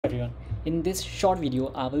Everyone, in this short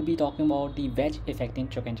video I will be talking about the wedge effect in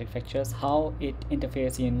trochanteric fractures, how it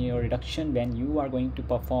interferes in your reduction when you are going to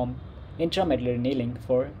perform intramedullary nailing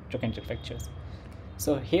for trochanteric fractures.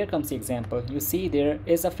 So here comes the example. You see there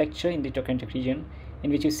is a fracture in the trochanteric region in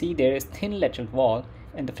which you see there is thin lateral wall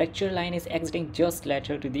and the fracture line is exiting just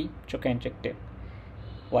lateral to the trochanteric tip,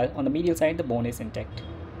 while on the medial side the bone is intact.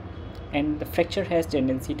 And the fracture has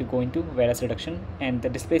tendency to go into varus reduction, and the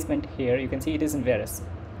displacement here you can see it is in varus.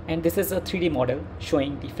 And this is a 3D model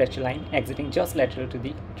showing the fracture line exiting just lateral to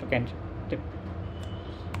the trochanter tip.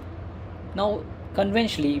 Now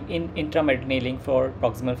conventionally in intramedullary nailing for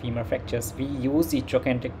proximal femur fractures we use the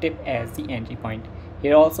trochanteric tip as the entry point.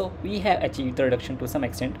 Here also we have achieved the reduction to some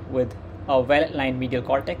extent with a well-aligned medial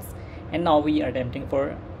cortex, and now we are attempting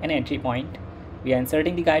for an entry point. We are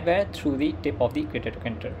inserting the guide wire through the tip of the greater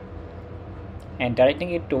trochanter and directing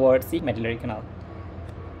it towards the medullary canal.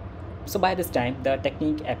 So by this time the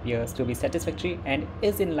technique appears to be satisfactory and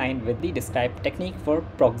is in line with the described technique for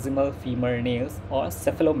proximal femur nails or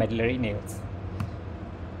cephalomedullary nails.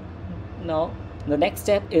 Now the next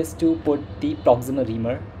step is to put the proximal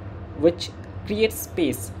reamer, which creates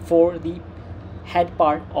space for the head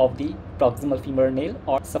part of the proximal femur nail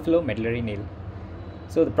or cephalomedullary nail.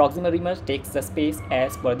 So the proximal reamer takes the space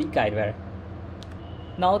as per the guide wire.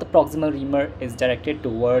 Now the proximal reamer is directed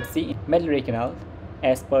towards the medullary canal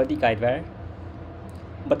as per the guide wire,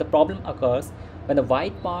 but the problem occurs when the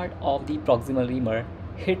wide part of the proximal reamer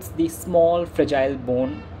hits the small fragile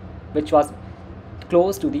bone which was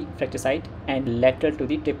close to the fracture site and lateral to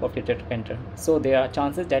the tip of the trochanter. So there are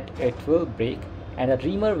chances that it will break and the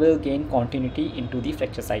reamer will gain continuity into the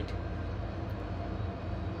fracture site.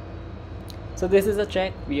 So this is a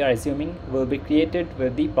track we are assuming will be created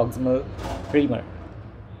with the proximal reamer,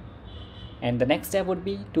 and the next step would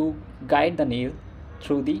be to guide the nail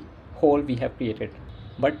through the hole we have created.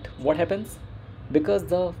 But what happens? Because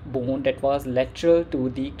the bone that was lateral to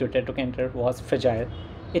the trochanter was fragile,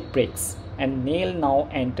 it breaks and nail now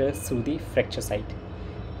enters through the fracture site,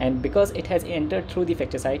 and because it has entered through the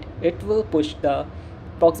fracture site it will push the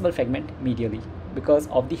proximal fragment medially because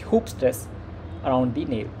of the hoop stress around the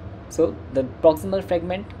nail. So the proximal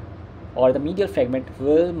fragment or the medial fragment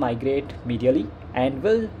will migrate medially and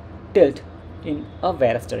will tilt in a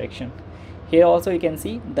varus direction. Here also you can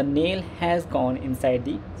see the nail has gone inside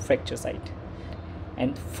the fracture site,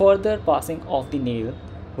 and further passing of the nail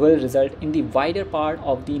will result in the wider part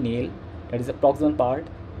of the nail, that is the proximal part,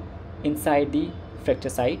 inside the fracture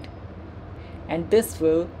site, and this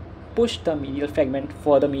will push the medial fragment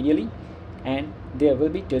further medially and there will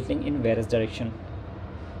be tilting in varus direction.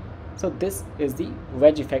 So this is the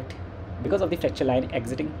wedge effect because of the fracture line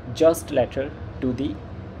exiting just lateral to the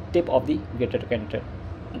tip of the greater trochanter.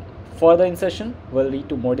 Further insertion will lead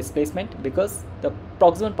to more displacement because the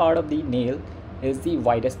proximal part of the nail is the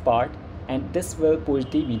widest part, and this will push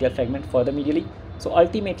the medial fragment further medially. So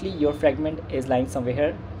ultimately your fragment is lying somewhere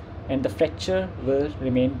here and the fracture will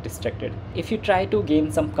remain distracted. If you try to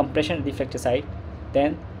gain some compression at the fracture site,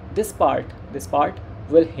 then this part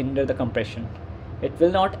will hinder the compression. It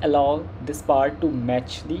will not allow this part to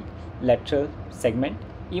match the lateral segment.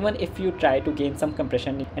 Even if you try to gain some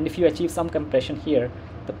compression and if you achieve some compression here,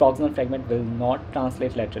 the proximal fragment will not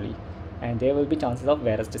translate laterally and there will be chances of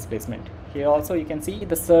varus displacement. Here also you can see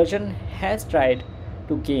the surgeon has tried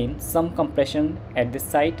to gain some compression at this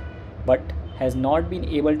site but has not been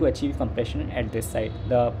able to achieve compression at this site.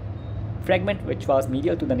 The fragment which was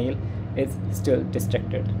medial to the nail is still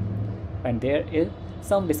distracted and there is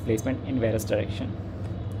some displacement in varus direction.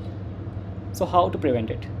 So how to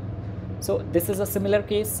prevent it? So this is a similar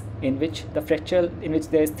case in which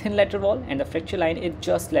there is thin lateral wall and the fracture line is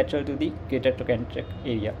just lateral to the greater trochanteric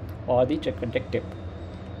area or the trochanteric tip.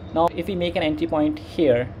 Now if we make an entry point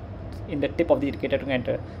here in the tip of the greater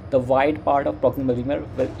trochanter, the wide part of proximal reamer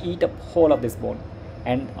will eat up whole of this bone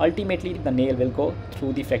and ultimately the nail will go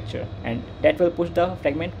through the fracture and that will push the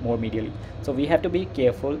fragment more medially. So we have to be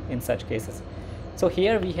careful in such cases. So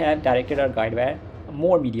here we have directed our guide wire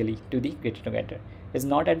more medially to the greater trochanter. It's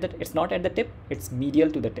not at the tip, it's medial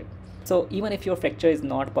to the tip. So even if your fracture is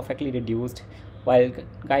not perfectly reduced while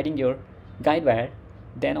guiding your guide wire,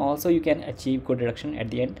 then also you can achieve good reduction at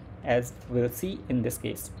the end, as we'll see in this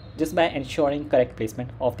case, just by ensuring correct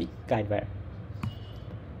placement of the guide wire.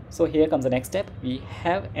 So here comes the next step. We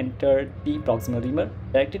have entered the proximal reamer,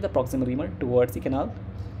 directed the proximal reamer towards the canal.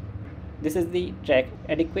 This is the track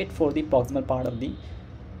adequate for the proximal part of the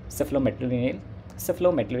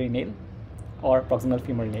cephalomedullary nail or proximal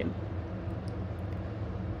femur nail.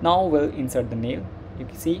 Now we'll insert the nail. You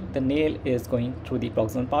can see the nail is going through the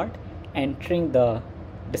proximal part, entering the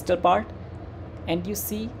distal part and you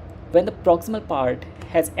see when the proximal part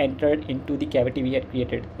has entered into the cavity we had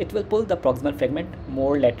created, it will pull the proximal fragment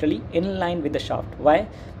more laterally in line with the shaft. Why?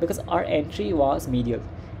 Because our entry was medial,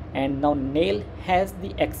 and now nail has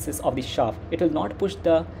the axis of the shaft. It will not push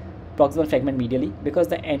the proximal fragment medially because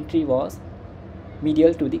the entry was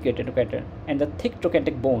medial to the greater trochanter, and the thick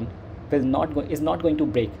trochanteric bone is not going to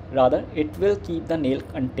break. Rather, it will keep the nail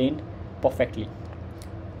contained perfectly.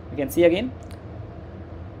 You can see again,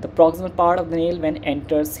 the proximal part of the nail when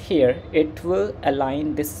enters here, it will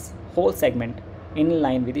align this whole segment in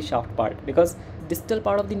line with the shaft part, because distal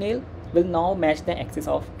part of the nail will now match the axis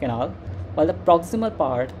of canal, while the proximal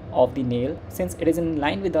part of the nail, since it is in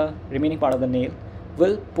line with the remaining part of the nail,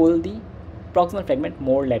 will pull the proximal fragment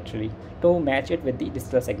more laterally to match it with the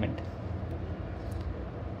distal segment.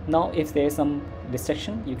 Now if there is some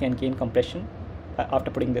distraction, you can gain compression after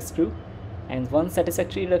putting the screw, and once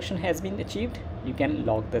satisfactory reduction has been achieved, you can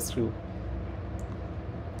lock the screw.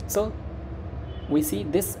 So we see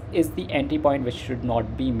this is the entry point which should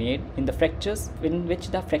not be made in the fractures in which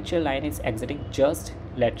the fracture line is exiting just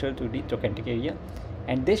lateral to the trochanteric area,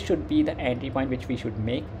 and this should be the entry point which we should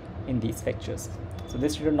make in these fractures. So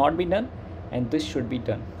this should not be done, and this should be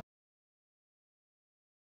done.